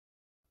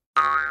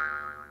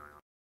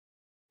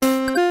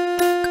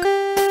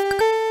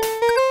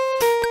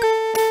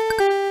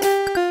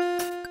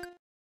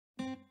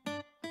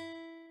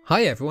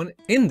Hi everyone,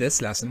 in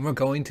this lesson we're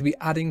going to be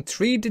adding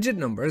 3-digit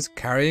numbers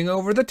carrying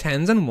over the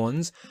 10s and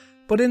 1s,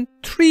 but in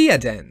 3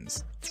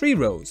 addends, 3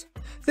 rows.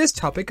 This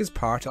topic is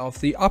part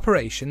of the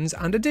operations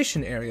and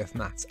addition area of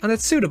maths, and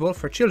it's suitable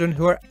for children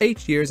who are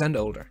 8 years and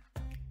older.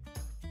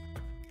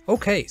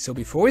 Okay, so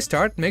before we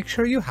start, make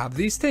sure you have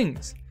these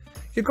things.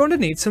 You're going to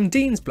need some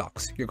Diene's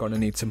blocks, you're going to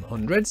need some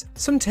hundreds,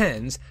 some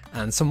tens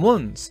and some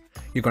ones.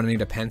 You're going to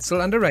need a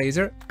pencil and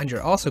eraser, and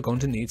you're also going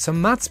to need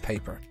some maths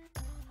paper.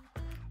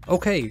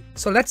 Okay,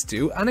 so let's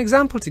do an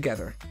example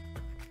together.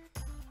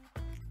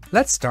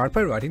 Let's start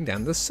by writing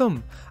down the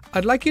sum.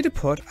 I'd like you to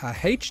put a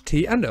H,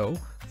 T and O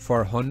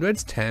for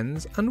hundreds,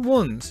 tens and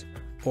ones,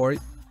 or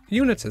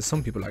units as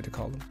some people like to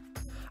call them.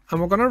 And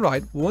we're going to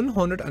write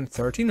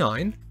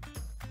 139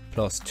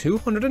 plus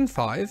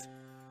 205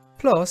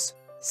 plus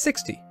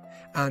 60.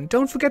 And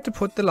don't forget to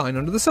put the line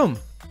under the sum.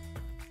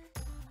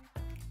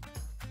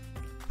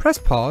 Press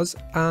pause,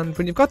 and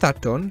when you've got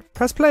that done,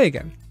 press play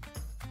again.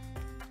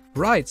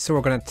 Right, so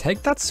we're going to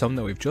take that sum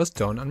that we've just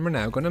done and we're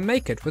now going to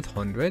make it with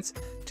hundreds,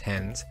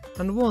 tens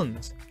and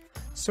ones.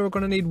 So we're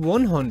going to need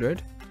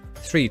 100,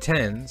 3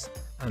 tens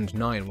and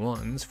 9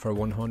 ones for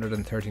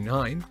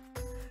 139.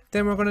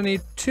 Then we're going to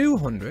need 2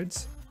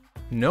 hundreds,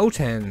 no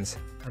tens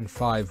and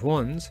 5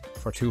 ones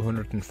for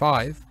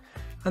 205.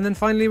 And then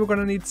finally we're going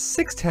to need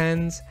 6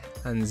 tens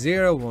and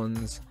 0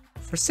 ones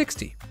for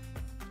 60.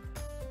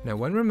 Now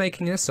when we're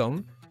making a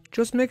sum,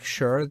 just make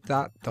sure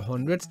that the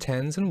hundreds,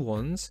 tens and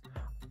ones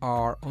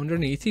are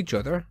underneath each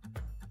other,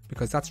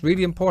 because that's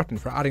really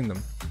important for adding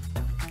them.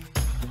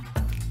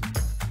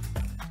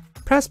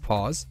 Press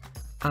pause,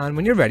 and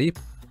when you're ready,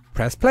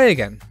 press play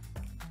again.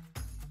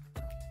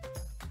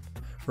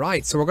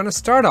 Right, so we're going to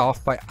start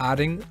off by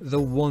adding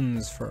the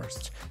ones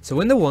first. So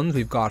in the ones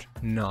we've got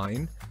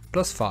 9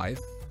 plus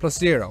 5 plus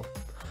 0,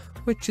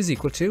 which is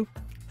equal to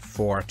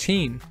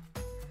 14.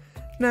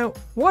 Now,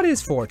 what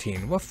is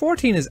 14? Well,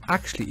 14 is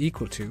actually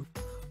equal to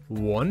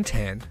 1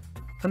 10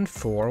 and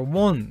 4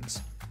 ones.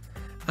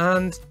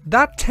 And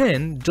that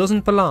 10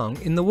 doesn't belong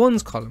in the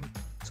ones column.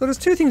 So there's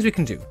two things we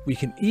can do. We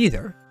can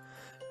either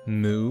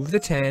move the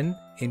 10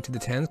 into the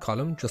tens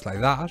column, just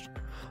like that,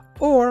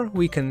 or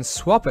we can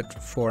swap it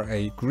for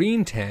a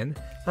green 10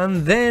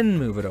 and then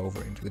move it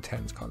over into the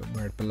tens column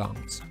where it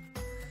belongs.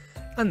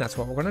 And that's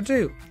what we're going to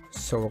do.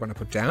 So we're going to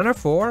put down our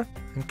 4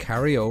 and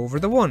carry over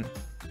the 1.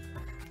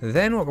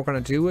 Then what we're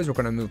going to do is we're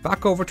going to move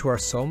back over to our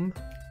sum,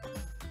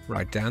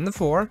 write down the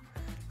 4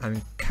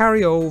 and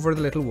carry over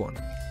the little 1.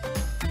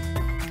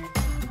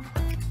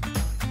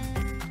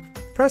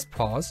 Press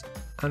pause,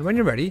 and when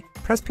you're ready,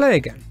 press play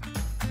again.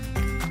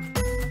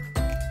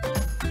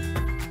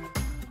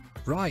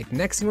 Right,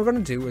 next thing we're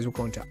going to do is we're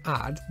going to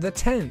add the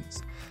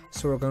tens.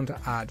 So we're going to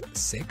add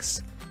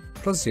 6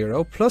 plus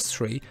 0 plus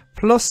 3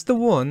 plus the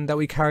 1 that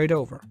we carried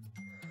over.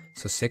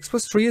 So 6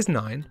 plus 3 is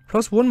 9,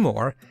 plus 1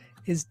 more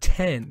is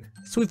 10.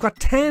 So we've got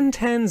 10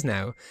 tens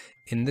now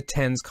in the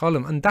tens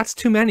column, and that's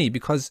too many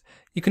because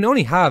you can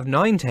only have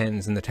 9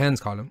 tens in the tens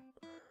column.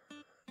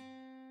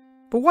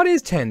 But what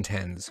is 10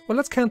 tens? Well,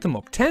 let's count them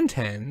up. 10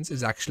 tens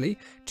is actually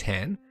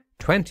 10,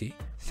 20,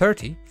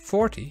 30,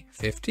 40,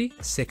 50,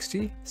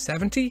 60,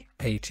 70,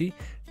 80,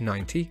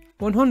 90,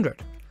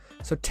 100.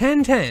 So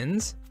 10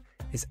 tens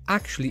is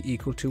actually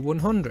equal to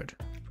 100,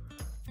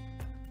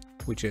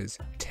 which is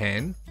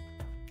 10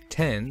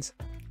 tens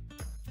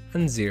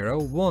and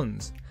 0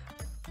 ones.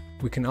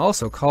 We can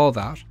also call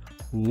that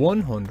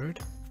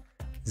 100,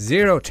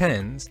 0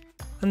 tens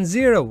and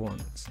 0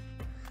 ones.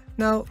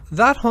 Now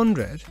that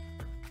 100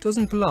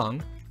 doesn't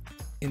belong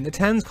in the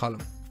tens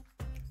column,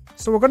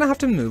 so we're going to have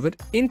to move it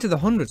into the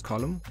hundreds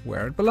column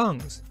where it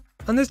belongs.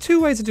 And there's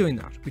two ways of doing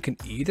that. We can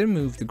either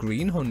move the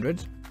green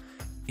 100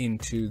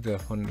 into the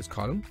hundreds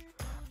column,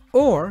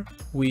 or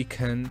we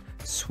can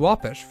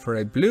swap it for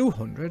a blue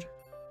 100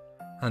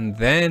 and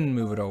then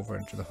move it over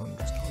into the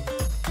hundreds column.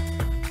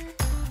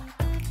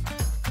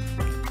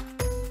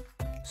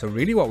 So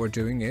really what we're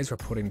doing is we're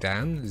putting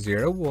down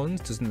 0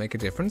 ones, doesn't make a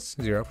difference,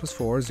 0 plus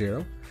 4 is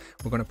 0.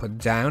 We're going to put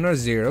down our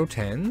 0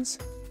 tens,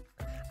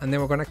 and then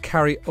we're going to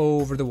carry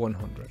over the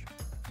 100.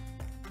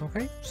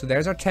 Okay, so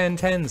there's our 10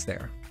 tens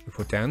there. We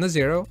put down the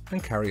 0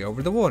 and carry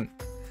over the 1.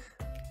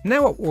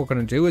 Now what we're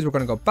going to do is we're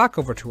going to go back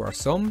over to our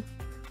sum,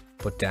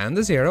 put down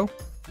the 0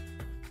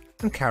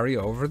 and carry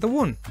over the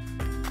 1.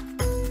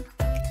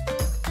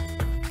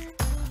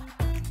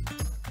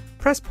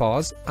 Press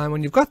pause, and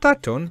when you've got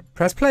that done,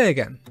 press play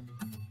again.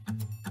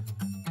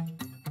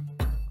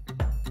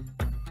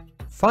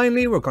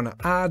 Finally, we're going to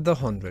add the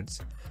hundreds.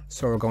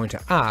 So we're going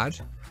to add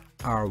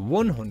our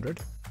 100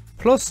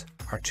 plus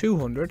our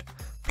 200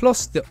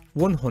 plus the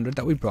 100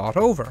 that we brought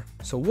over.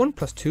 So 1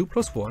 plus 2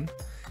 plus 1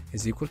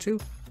 is equal to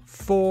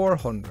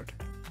 400.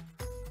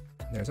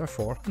 There's our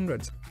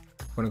 400s.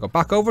 We're going to go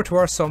back over to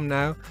our sum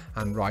now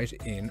and write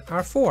in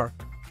our 4.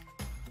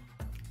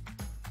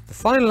 The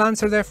final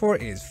answer therefore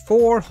is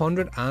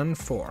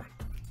 404.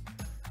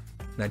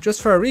 Now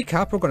just for a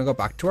recap, we're going to go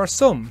back to our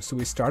sum. So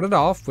we started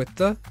off with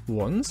the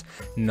ones.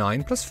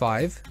 9 plus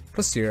 5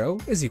 plus 0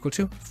 is equal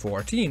to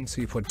 14.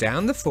 So you put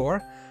down the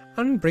 4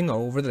 and bring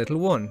over the little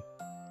 1.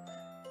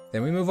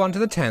 Then we move on to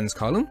the tens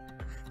column.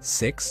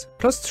 6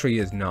 plus 3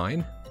 is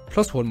 9,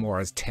 plus 1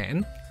 more is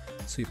 10,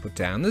 so you put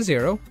down the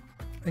 0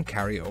 and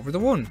carry over the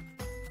 1.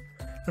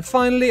 And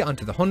finally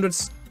onto the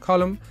hundreds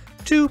column,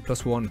 2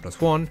 plus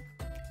 1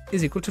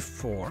 is equal to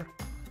 4.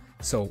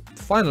 So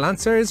the final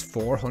answer is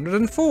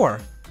 404.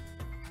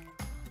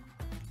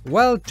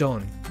 Well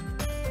done!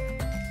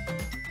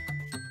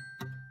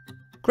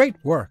 Great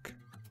work!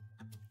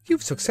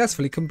 You've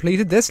successfully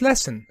completed this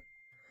lesson.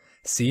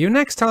 See you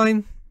next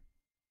time!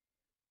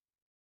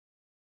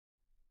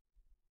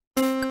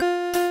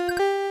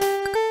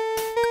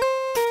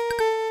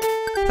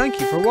 Thank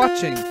you for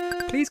watching.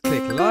 Please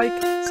click like,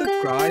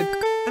 subscribe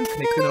and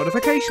click the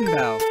notification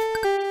bell.